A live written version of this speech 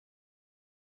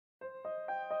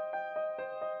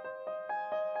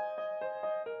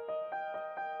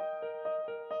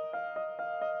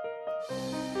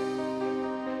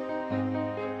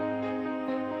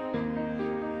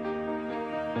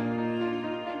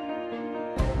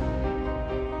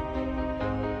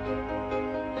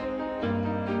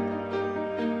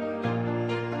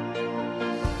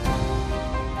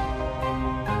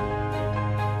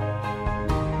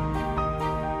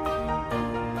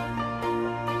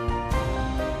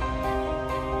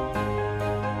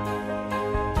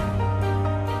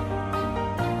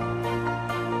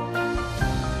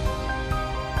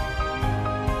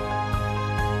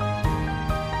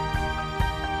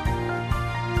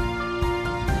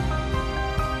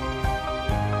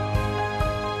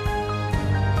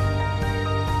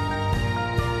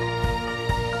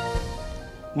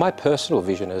My personal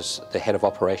vision as the head of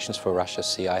operations for Russia,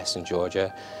 CIS in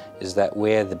Georgia is that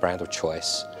we're the brand of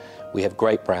choice. We have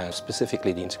great brands,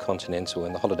 specifically the Intercontinental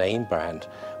and the Holiday Inn brand,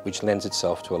 which lends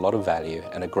itself to a lot of value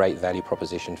and a great value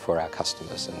proposition for our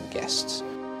customers and guests.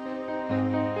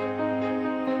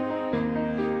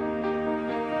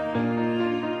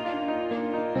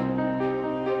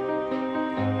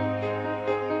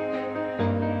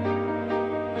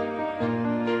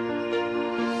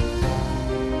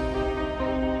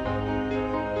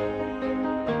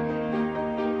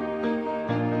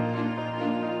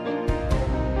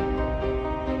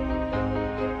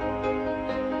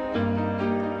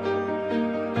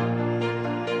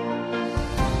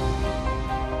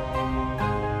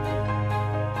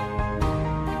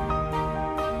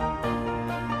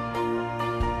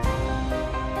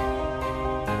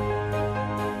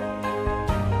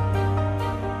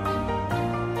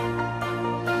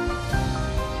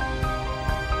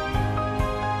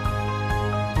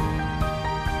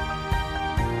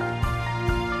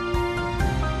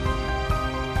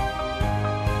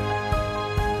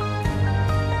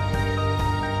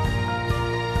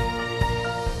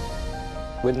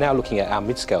 We're now looking at our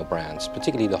mid-scale brands,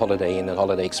 particularly the Holiday Inn and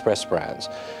Holiday Express brands.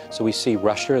 So we see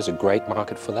Russia as a great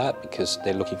market for that because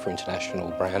they're looking for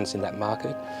international brands in that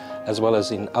market, as well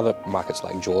as in other markets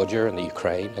like Georgia and the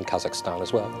Ukraine and Kazakhstan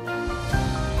as well.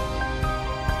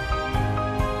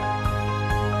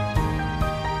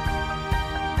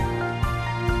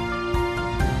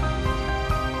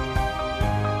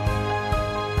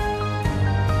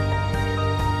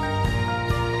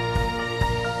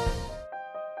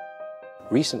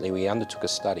 Recently, we undertook a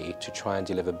study to try and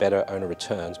deliver better owner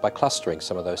returns by clustering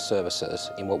some of those services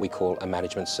in what we call a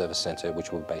management service center,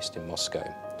 which we're based in Moscow.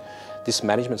 This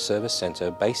management service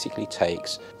center basically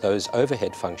takes those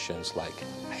overhead functions like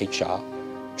HR,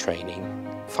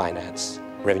 training, finance,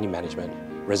 revenue management,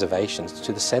 reservations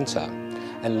to the center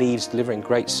and leaves delivering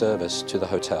great service to the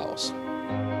hotels.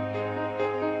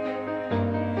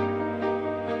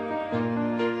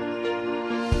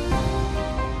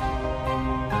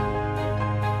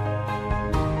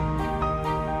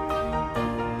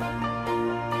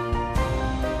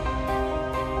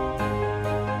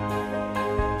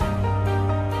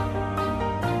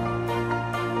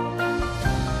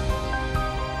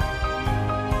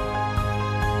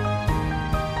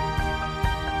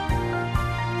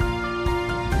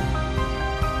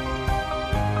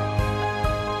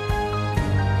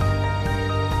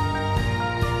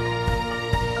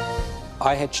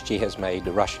 IHG has made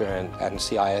Russia and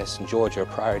CIS and Georgia a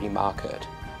priority market.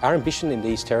 Our ambition in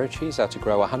these territories are to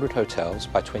grow 100 hotels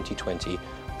by 2020,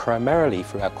 primarily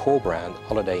through our core brand,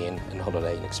 Holiday Inn and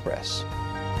Holiday Inn Express.